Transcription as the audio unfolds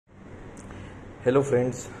Hello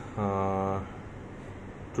friends,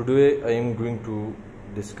 today I am going to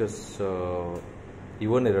discuss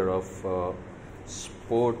even error of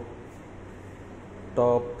Sportop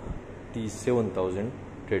T7000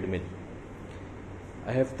 treadmill.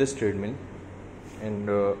 I have this treadmill and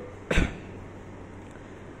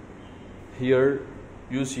here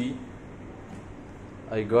you see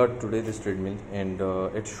I got today this treadmill and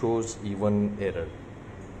it shows even error.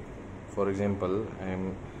 For example, I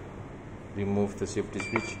am remove the safety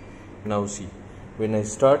switch. Now see, when I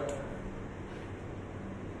start,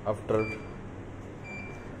 after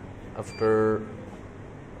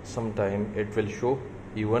some time it will show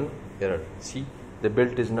even error. See, the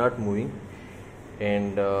belt is not moving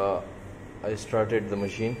and I started the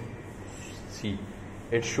machine. See,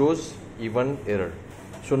 it shows even error.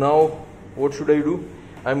 So now what should I do?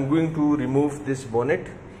 I'm going to remove this bonnet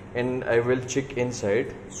and I will check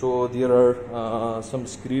inside. So there are some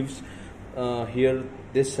screws here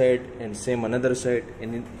this side and same another side,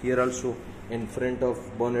 and here also in front of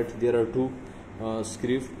bonnet there are two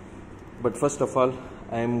screws. But first of all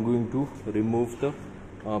I am going to remove the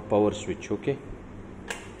power switch. Okay,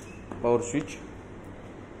 power switch.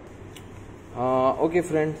 Okay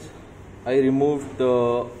friends, I removed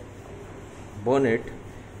the bonnet.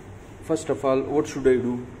 First of all, what should I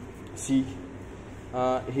do? See,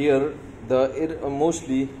 here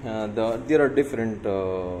mostly there are different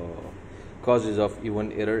causes of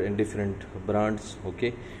even error in different brands.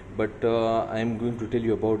 Okay, but I am going to tell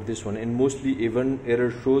you about this one, and mostly even error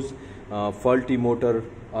shows faulty motor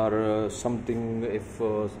or something, if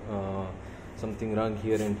something wrong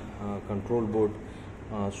here in control board.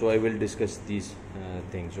 So I will discuss these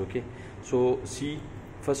things. Okay, so see,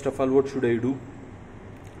 first of all, what should I do?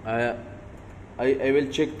 I will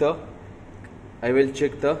check the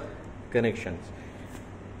connections.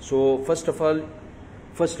 So first of all,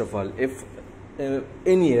 if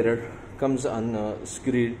any error comes on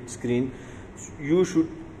screen, you should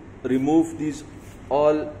remove these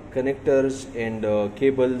all connectors and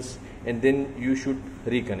cables, and then you should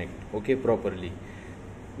reconnect, okay, properly.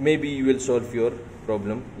 Maybe you will solve your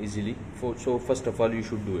problem easily. So first of all you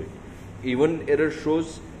should do it. Even error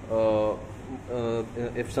shows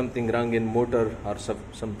if something wrong in motor or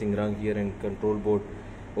something wrong here in control board.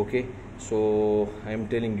 Okay, so I am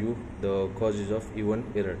telling you the causes of even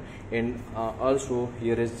error. And also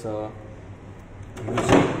here is you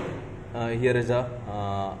see here is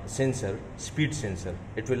a sensor, speed sensor.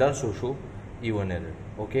 It will also show even error.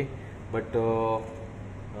 Okay, but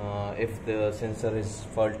if the sensor is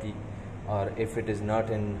faulty, or if it is not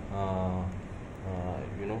in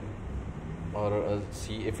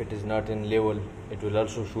see, if it is not in level, it will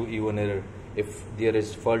also show even error. If there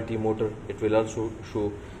is faulty motor, it will also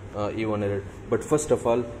show even error. But first of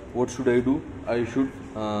all, what should I do? I should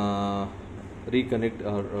reconnect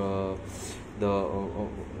or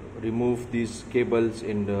remove these cables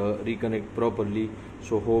and reconnect properly.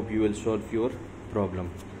 So hope you will solve your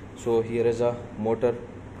problem. So here is a motor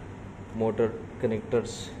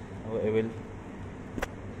connectors.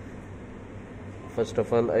 First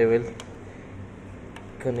of all I will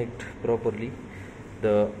connect properly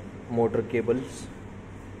the motor cables.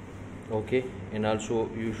 Okay, and also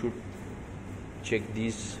you should check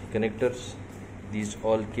these connectors, these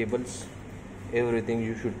all cables, everything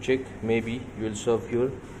you should check. Maybe you will solve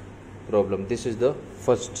your problem. This is the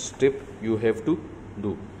first step you have to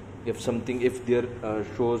do if there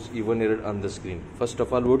shows even error on the screen. First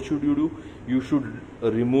of all, what should you do? You should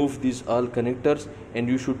remove these all connectors and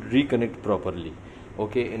you should reconnect properly.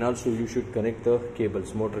 Okay, and also you should connect the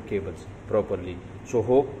cables, motor cables, properly. So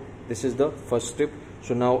hope this is the first step.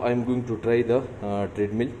 So now I am going to try the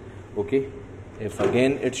treadmill. Okay, if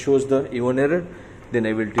again it shows the even error, then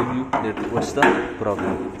I will tell you that what's the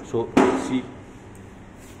problem. So see,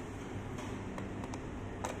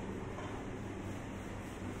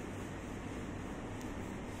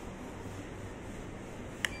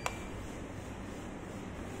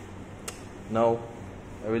 now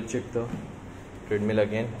I will check the treadmill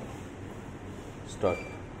again. Start.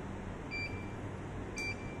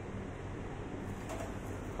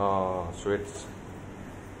 So it's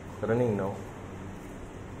running now.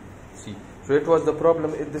 See, so it was the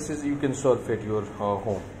problem. This is, you can solve at your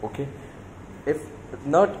home. Okay, if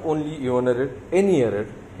not only even error, any error,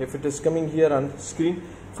 if it is coming here on screen,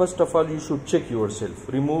 first of all you should check yourself.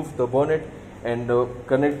 Remove the bonnet and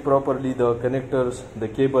connect properly the connectors, the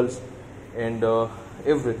cables, and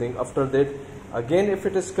everything. After that, again if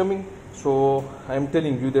it is coming, so I am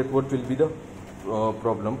telling you that what will be the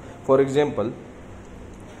problem. For example,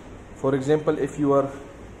 if you are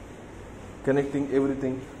connecting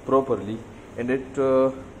everything properly and it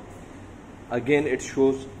again it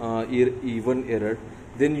shows even error,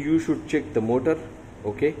 then you should check the motor,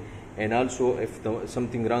 okay, and also if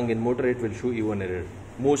something wrong in motor, it will show even error.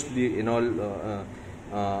 Mostly in all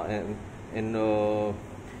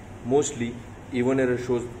mostly even error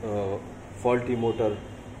shows faulty motor,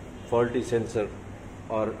 faulty sensor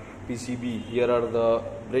or PCB. Here are the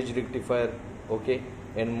bridge rectifier, okay,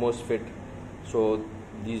 and MOSFET. So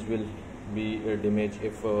these will be damaged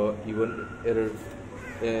if even error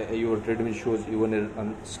your treadmill shows even error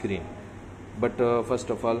on screen. But first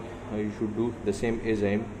of all, you should do the same as I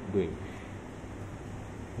am doing.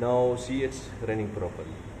 Now see, it's running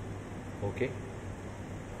properly, okay.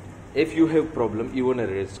 If you have problem, even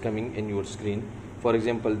error is coming in your screen. For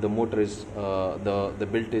example, the motor is the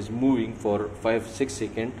belt is moving for 5-6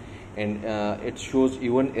 seconds and it shows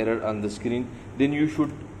even error on the screen, then you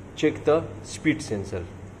should check the speed sensor.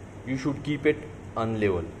 You should keep it on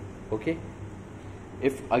level, okay.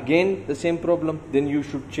 If again the same problem, then you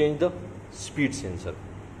should change the speed sensor.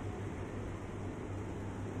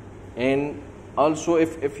 And also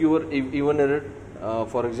if your even error,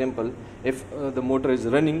 for example, if the motor is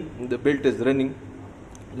running, the belt is running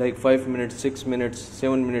like 5 minutes, 6 minutes,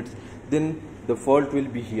 7 minutes, then the fault will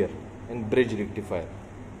be here in bridge rectifier,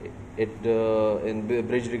 in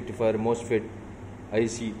bridge rectifier, MOSFET,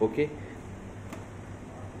 IC, okay.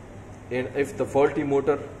 And if the faulty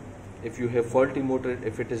motor, if you have faulty motor,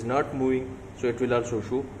 if it is not moving, so it will also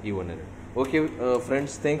show even error. Okay,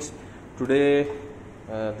 friends, thanks. Today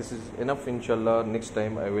this is enough. Inshallah, next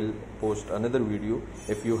time I will post another video.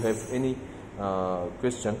 If you have any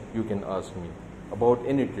question, you can ask me about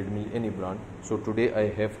any treadmill, any brand. So today I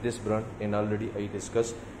have this brand and already I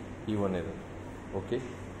discussed even error, okay.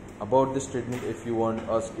 About this treadmill, if you want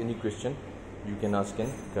to ask any question, you can ask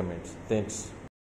in comments. Thanks.